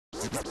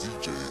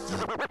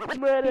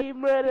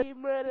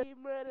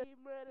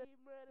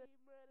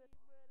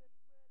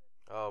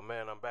Oh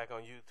man, I'm back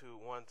on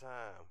YouTube one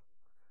time.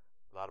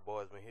 A lot of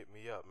boys been hitting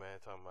me up, man,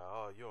 talking about,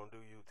 oh, you don't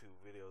do YouTube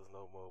videos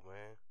no more,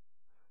 man.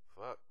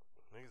 Fuck,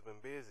 niggas been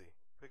busy.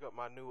 Pick up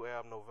my new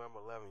album November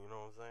 11, you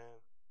know what I'm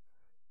saying?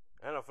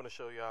 And I'm finna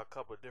show y'all a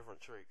couple of different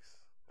tricks.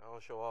 I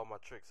don't show all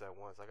my tricks at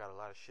once. I got a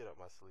lot of shit up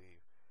my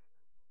sleeve.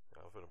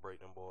 I'm finna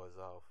break them boys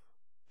off.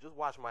 Just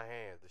watch my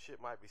hands. The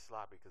shit might be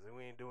sloppy because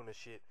we ain't doing the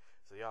shit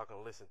so y'all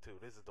can listen to.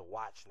 This is the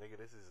watch, nigga.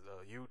 This is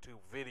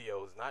YouTube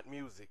videos, not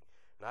music,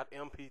 not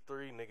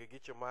MP3, nigga.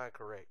 Get your mind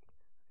correct.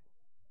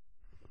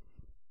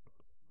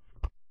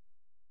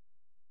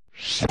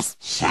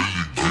 Say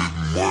you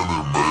getting money,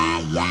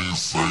 man, we ain't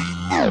say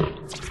no.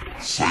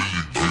 Say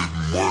you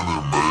getting money,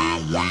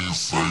 man, we ain't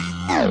say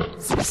no.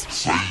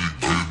 Say you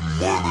getting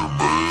money,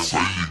 man, say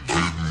you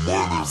getting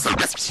money.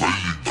 Say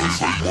you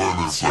getting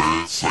money, say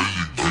you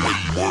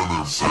getting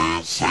money. Say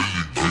you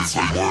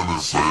getting money,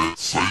 say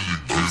you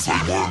getting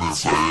money.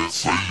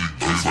 Say you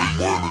getting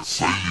money,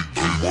 say you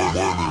getting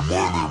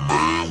money,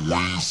 man, we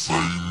ain't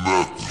say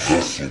nothing.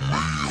 Hustle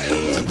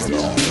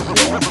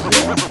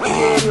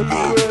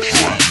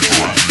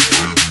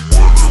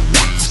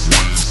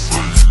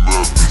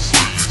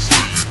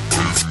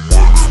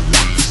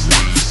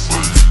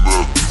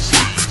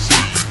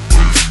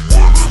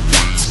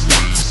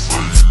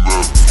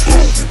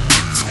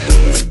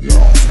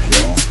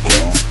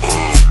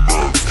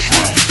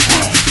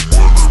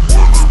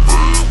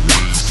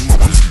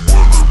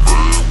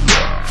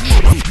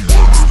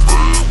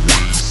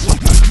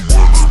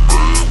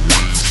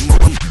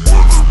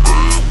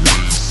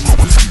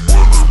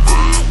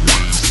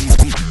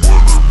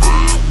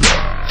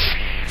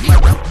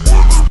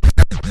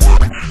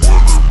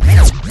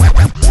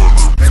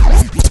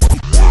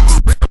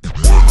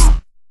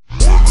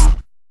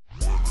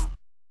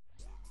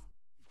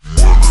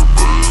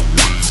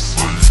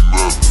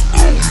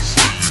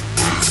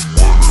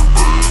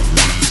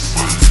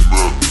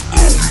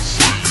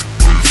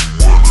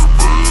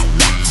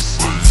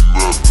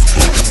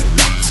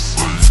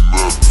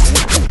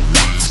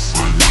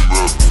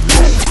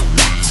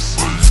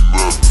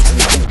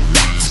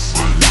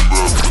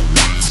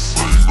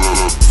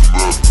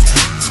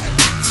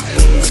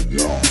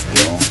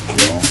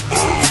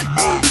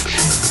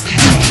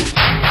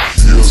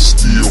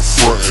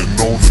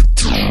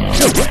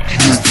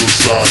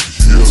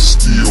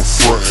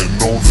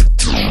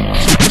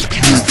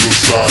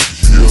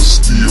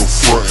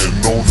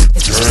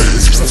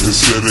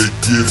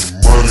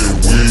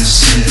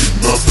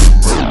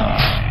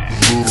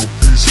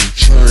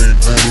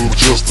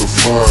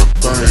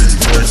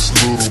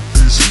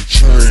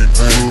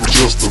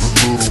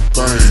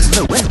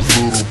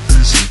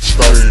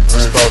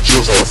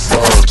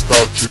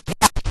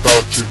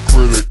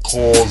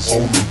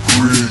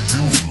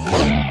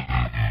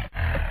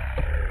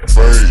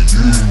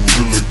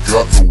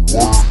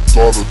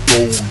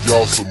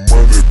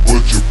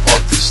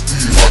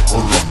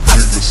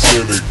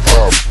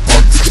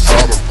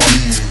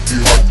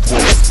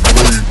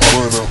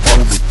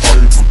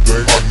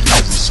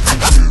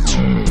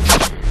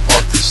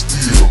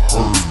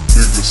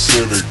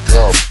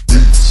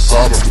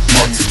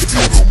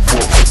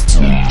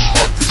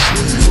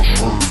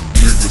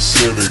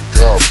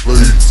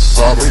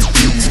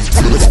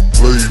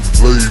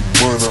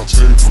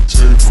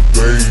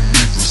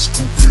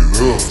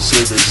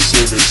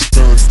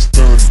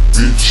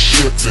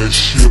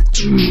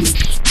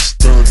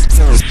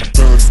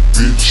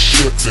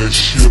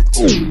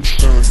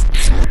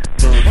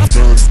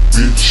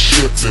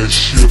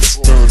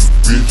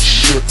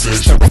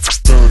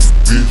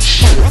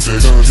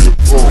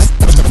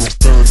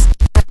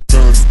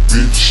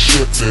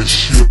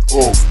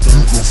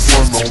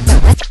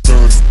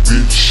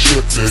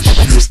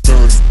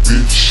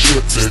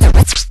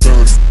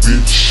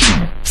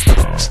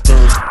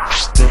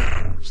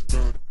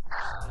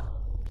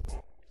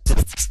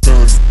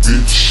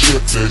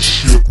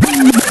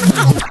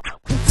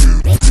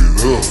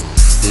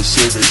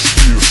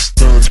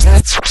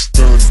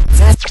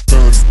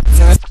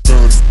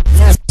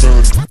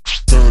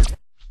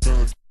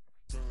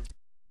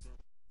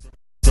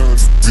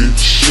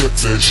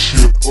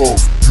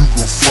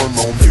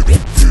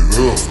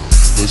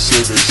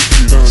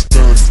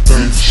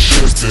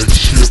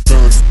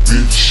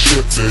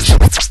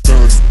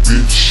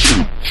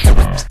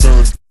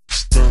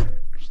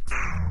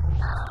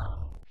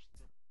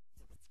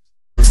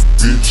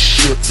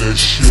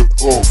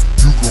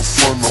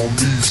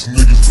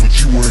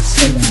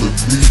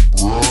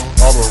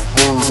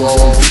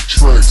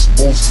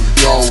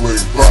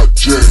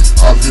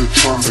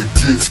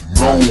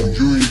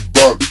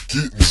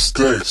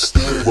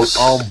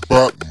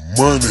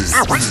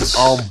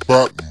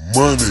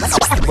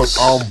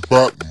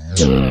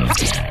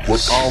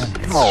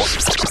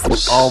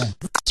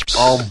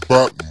I'm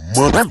about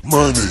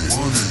money.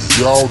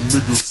 Y'all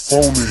niggas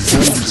phony.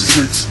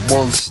 6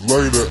 months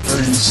later,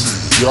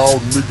 ain't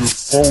Y'all niggas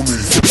phony.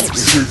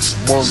 6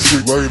 months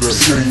later,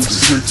 ain't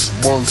 6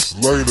 months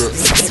later.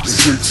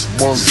 6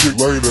 months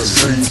later,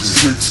 ain't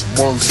 6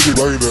 months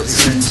later.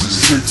 Ain't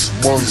 6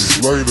 months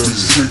later.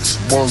 6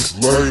 months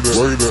later,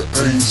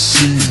 ain't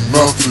seen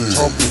nothing.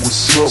 Talking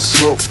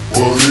what's up,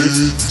 but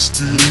it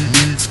still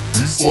need.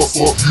 Fuck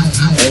you, on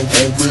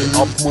me. I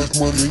put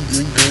money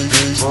in game,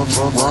 turn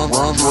round,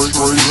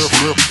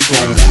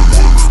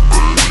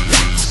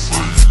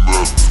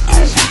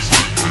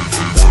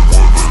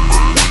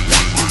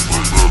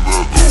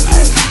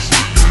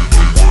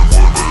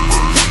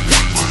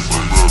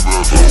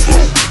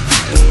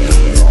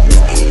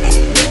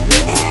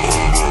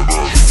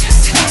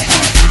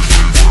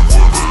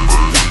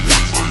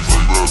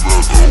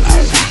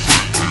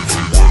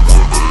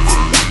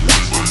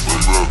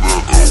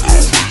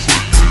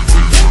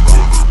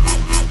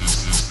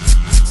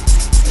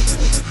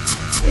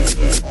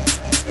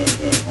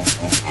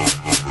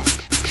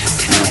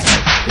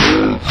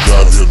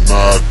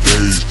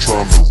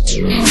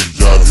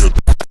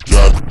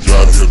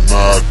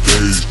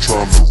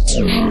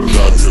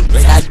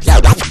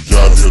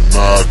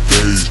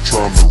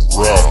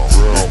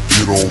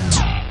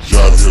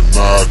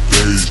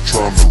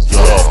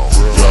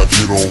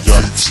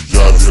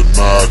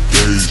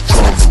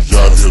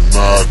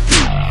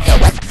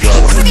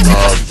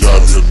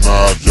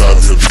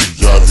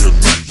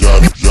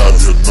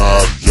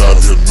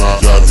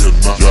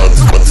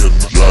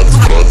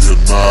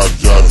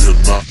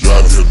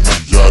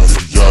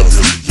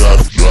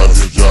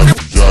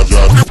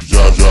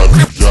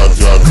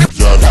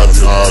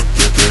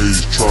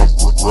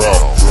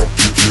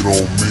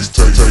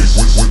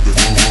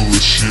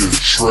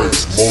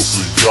 straight.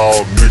 Most of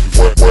y'all niggas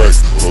whack, a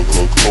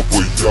couple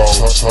of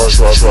y'all try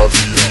to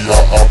get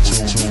y'all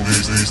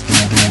opportunities to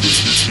do the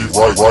shit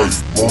right.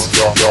 Most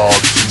of y'all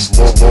too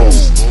slow,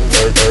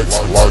 act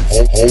like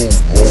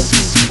hoes,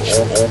 on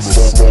the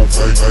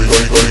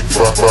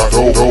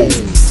floor,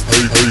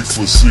 pay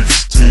for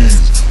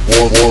 16s,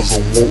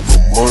 wasn't want the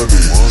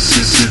money.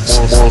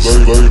 6 months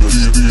later,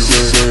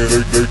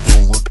 saying they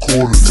can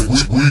record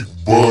it week,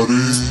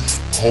 buddy.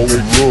 Hold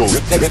up,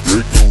 they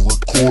can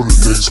record it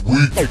next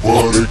week, but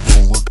they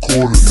can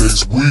record it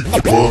next week,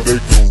 but they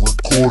can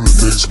record it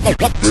next week, they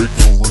can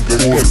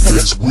record it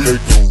next week, they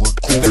can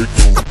record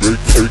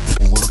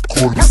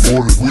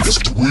it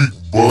next week,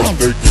 but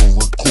they can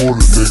record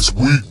it next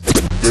week, they can record it next week,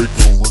 they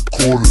can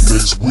record it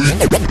next week, but they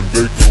can record it next and they can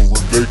record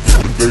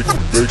it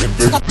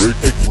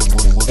next week,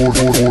 but they can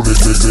record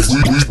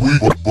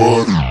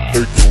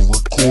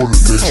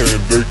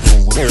it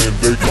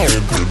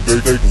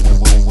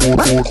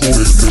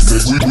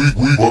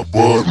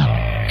next week,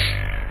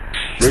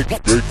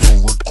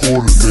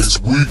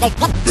 they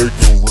can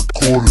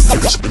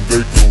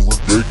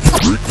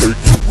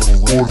record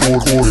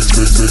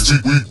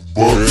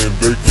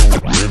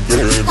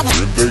it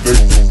next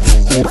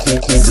week, they can record it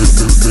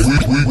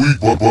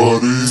next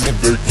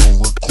and they can record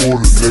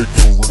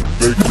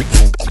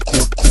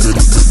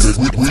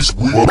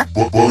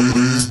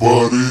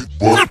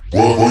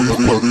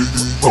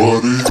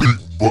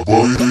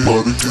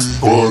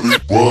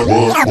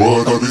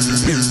it next week,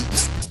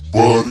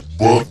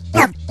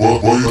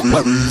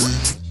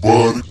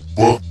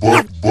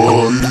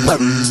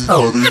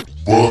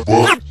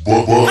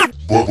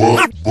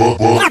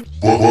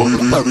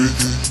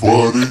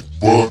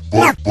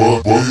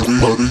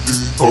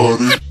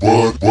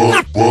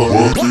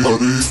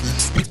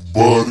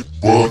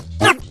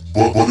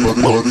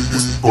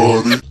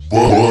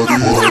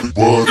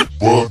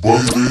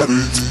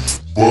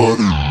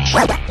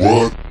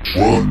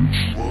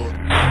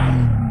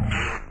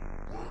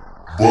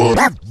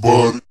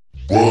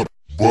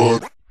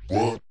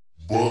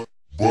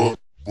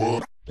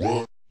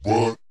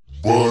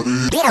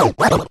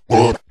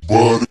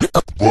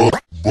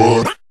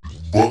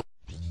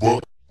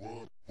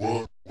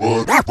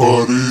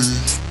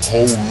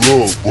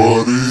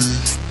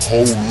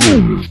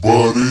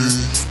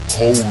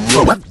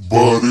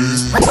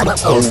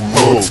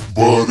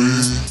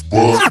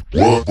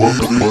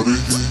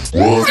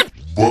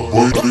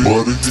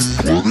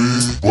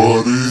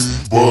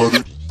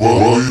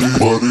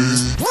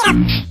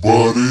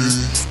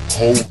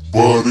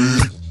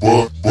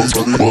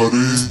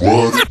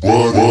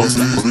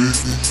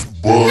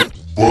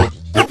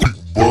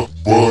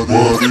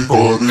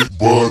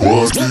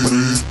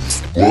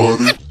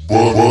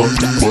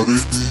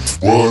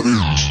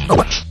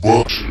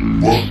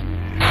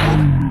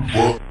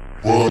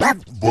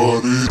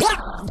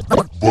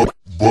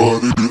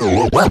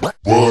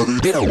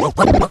 and they can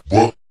record it buddy.